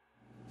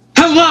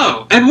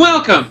Hello, and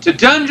welcome to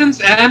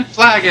Dungeons and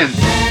Flagons!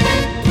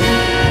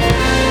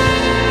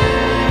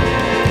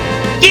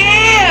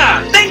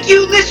 Yeah! Thank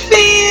you,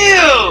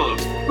 Litchfield!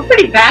 We're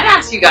pretty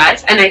badass, you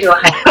guys. And I do a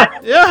high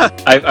five. Yeah.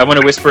 I want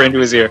to whisper into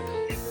his ear,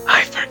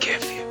 I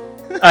forgive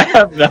you. I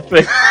have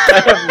nothing.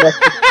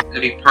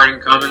 Any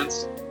parting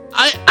comments?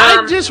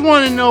 I just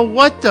want to know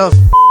what the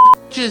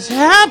just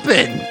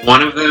happened.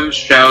 One of them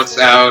shouts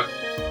out,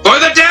 "For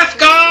the Death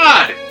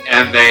God!"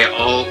 And they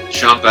all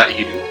jump at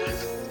you.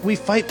 We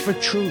fight for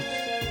truth.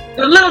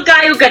 The little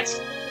guy who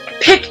gets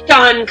picked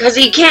on because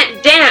he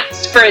can't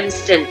dance, for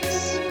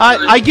instance.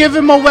 I give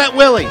him a wet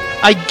willy.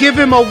 I give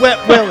him a wet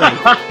willy.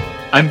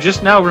 I'm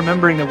just now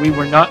remembering that we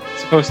were not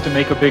supposed to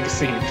make a big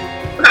scene.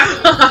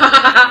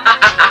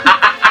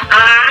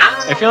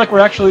 I feel like we're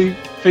actually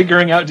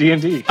figuring out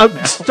D&D.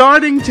 I'm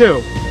starting to.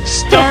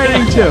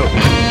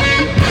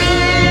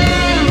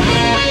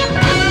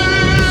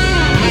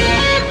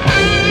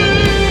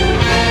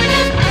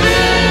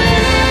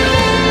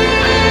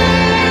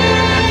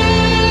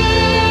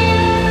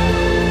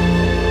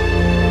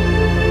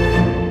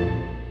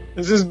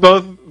 This is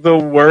both the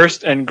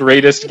worst and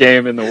greatest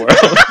game in the world.